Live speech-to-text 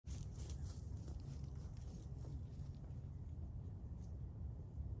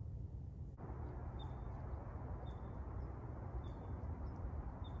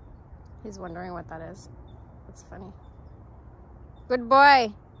He's wondering what that is. That's funny. Good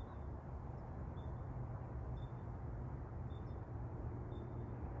boy.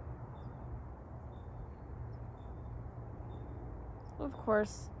 Of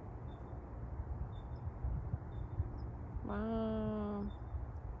course. Wow.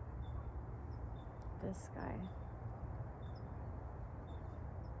 This guy.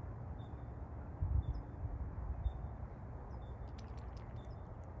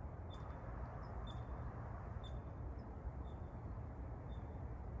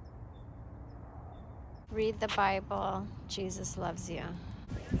 Read the Bible. Jesus loves you.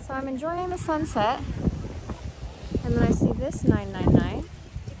 So I'm enjoying the sunset. And then I see this 999.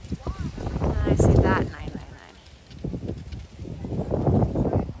 And then I see that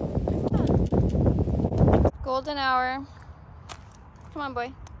 999. Golden hour. Come on,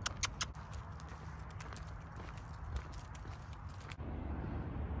 boy.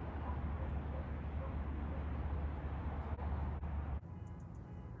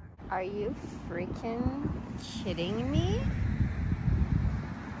 Are you freaking kidding me?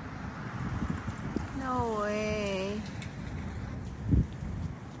 No way.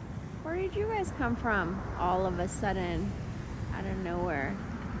 Where did you guys come from? All of a sudden, out of nowhere.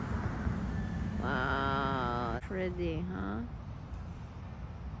 Wow, pretty, huh?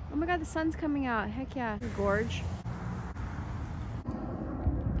 Oh my God, the sun's coming out. Heck yeah. Gorge.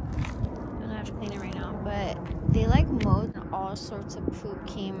 Don't have to clean it right now, but they like mowed and all sorts of poop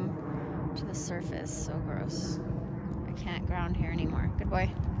came to the surface. So gross. I can't ground here anymore. Good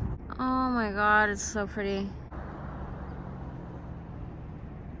boy. Oh my God, it's so pretty.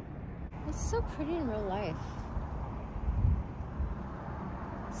 It's so pretty in real life.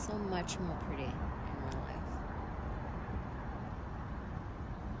 So much more pretty in real life.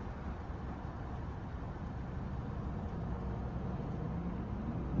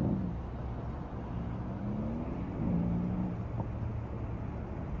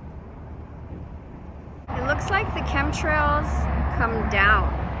 It looks like the chemtrails come down.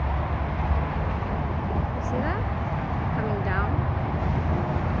 See that? Coming down.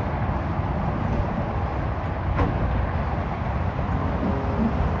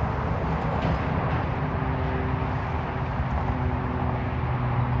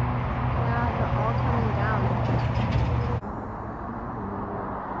 Yeah, they're all coming down.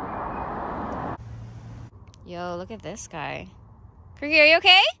 Yo, look at this guy. Kirky, are you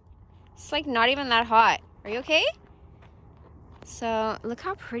okay? It's like not even that hot. Are you okay? So, look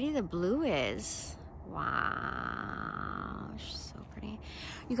how pretty the blue is. Wow, so pretty.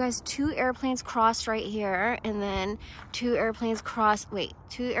 You guys, 2 airplanes crossed right here, and then 2 airplanes crossed, wait,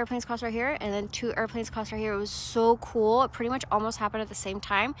 2 airplanes crossed right here, and then 2 airplanes crossed right here. It was so cool. It pretty much almost happened at the same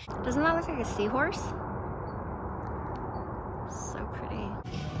time. Doesn't that look like a seahorse? So pretty.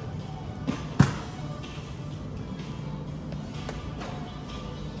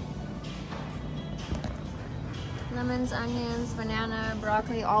 Lemons, onions, banana,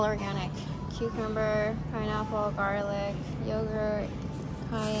 broccoli, all organic. Cucumber, pineapple, garlic, yogurt,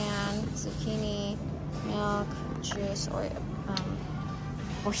 cayenne, zucchini, milk, juice, or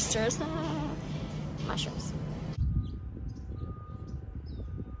oysters, mushrooms.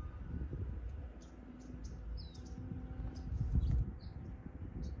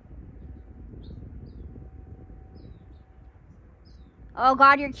 Oh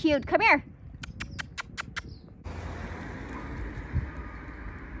God, you're cute. Come here.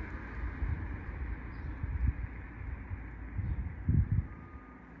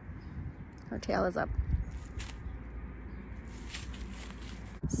 Her tail is up.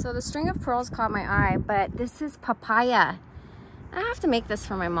 So the string of pearls caught my eye, but this is papaya. I have to make this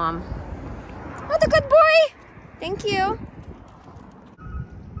for my mom. Oh, the good boy! Thank you.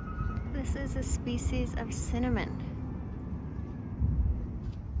 This is a species of cinnamon.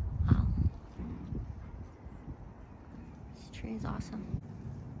 Wow. This tree is awesome.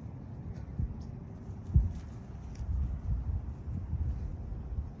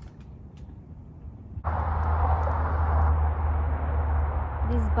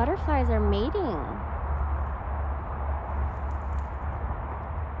 These butterflies are mating.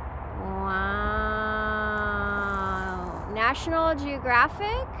 Wow. National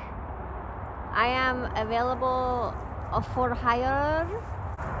Geographic. I am available for hire.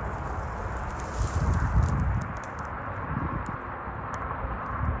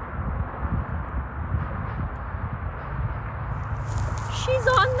 She's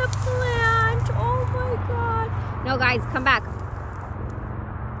on the plant. Oh my God. No, guys, come back.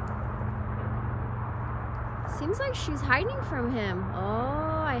 Seems like she's hiding from him.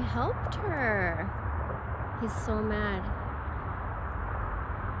 Oh, I helped her. He's so mad.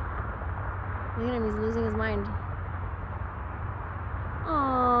 Look at him, he's losing his mind.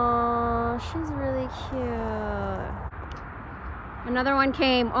 Oh, she's really cute. Another one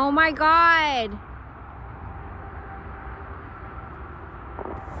came. Oh my God.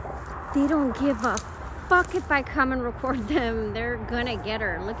 They don't give a fuck if I come and record them. They're gonna get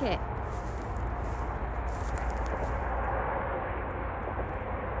her. Look at.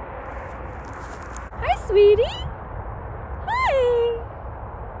 Hi, sweetie. Hi.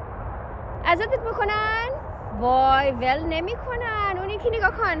 ازت میکنن؟ وای ول نمیکنن. اونی که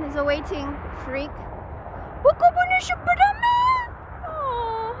نگاه کن. He's waiting. Freak. بگو بونشو برمه.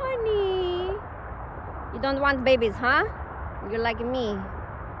 Oh, honey. You don't want babies, huh? You're like me.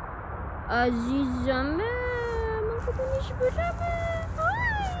 عزیزمه. بگو بونشو برمه.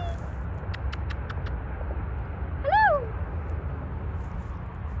 Hi. Hello.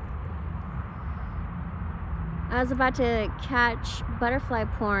 I was about to catch butterfly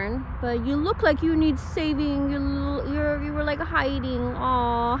porn, but you look like you need saving. You were like hiding.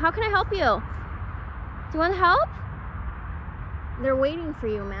 Oh, how can I help you? Do you want help? They're waiting for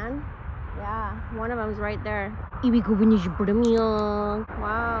you, man. Yeah, one of them's right there.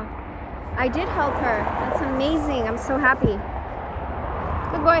 Wow. I did help her. That's amazing. I'm so happy.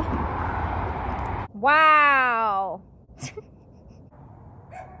 Good boy. Wow.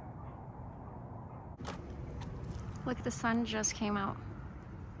 Look, the sun just came out.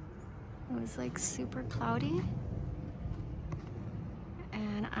 It was like super cloudy.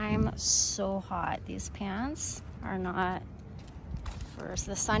 And I'm so hot. These pants are not for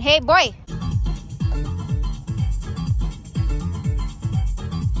the sun. Hey, boy!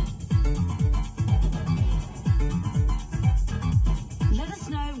 Let us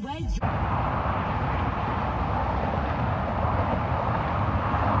know where you...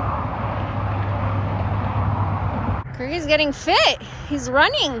 Kirky's getting fit. He's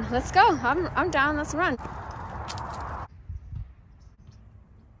running. Let's go. I'm down. Let's run.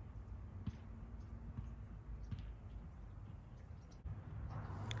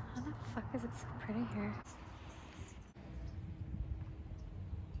 How the fuck is it so pretty here?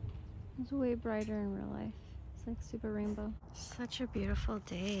 It's way brighter in real life. It's like super rainbow. Such a beautiful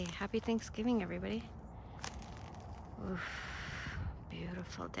day. Happy Thanksgiving, everybody. Oof.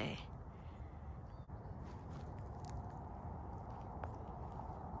 Beautiful day.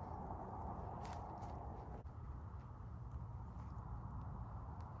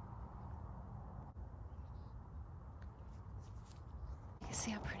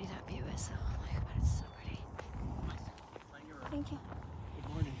 See how pretty that view is. Oh my God, it's so pretty. Thank you. Good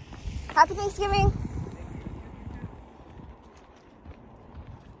morning. Happy Thanksgiving.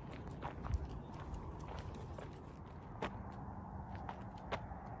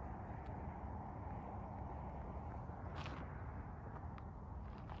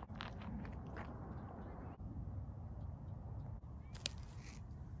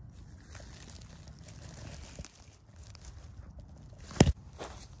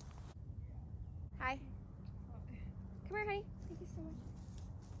 Hi. Come here, honey. Thank you so much.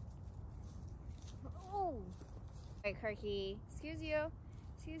 Oh. Hey, Kirky. Excuse you.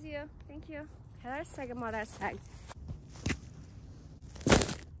 Excuse you. Thank you. Her sag mother sag.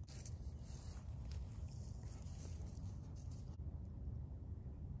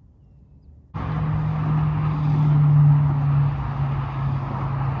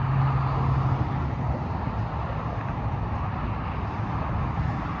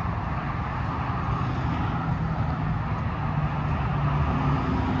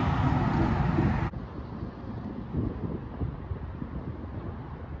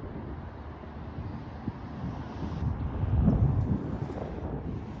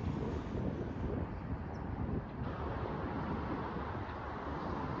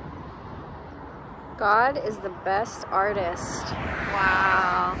 God is the best artist.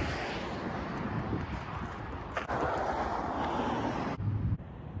 Wow.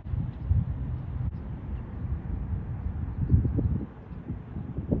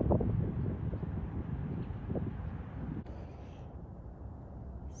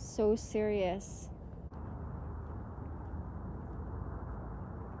 So serious.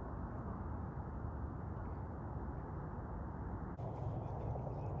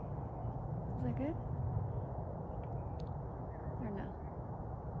 Is that good? Or no?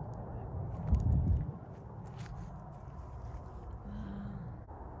 Wow.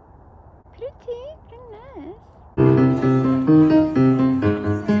 Pretty, nice.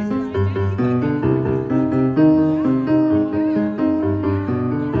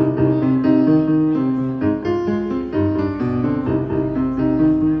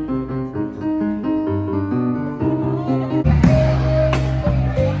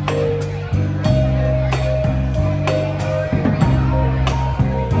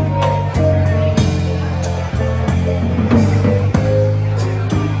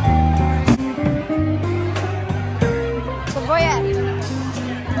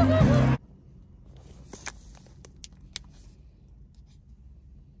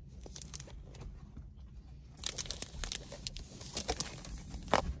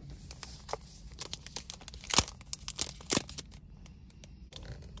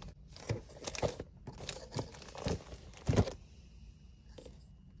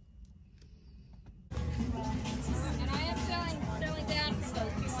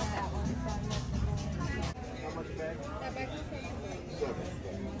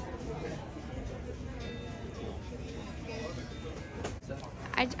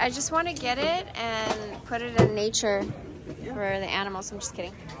 I just want to get it and put it in nature for the animals. I'm just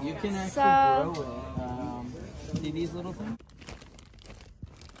kidding. You can actually grow it. See these little things?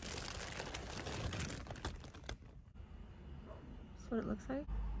 That's what it looks like.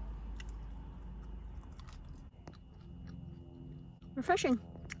 Refreshing.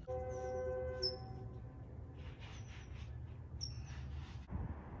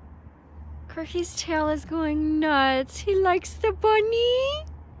 Kirky's tail is going nuts. He likes the bunny.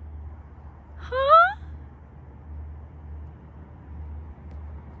 Huh?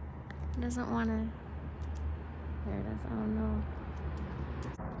 He doesn't want to. There it is. Oh no.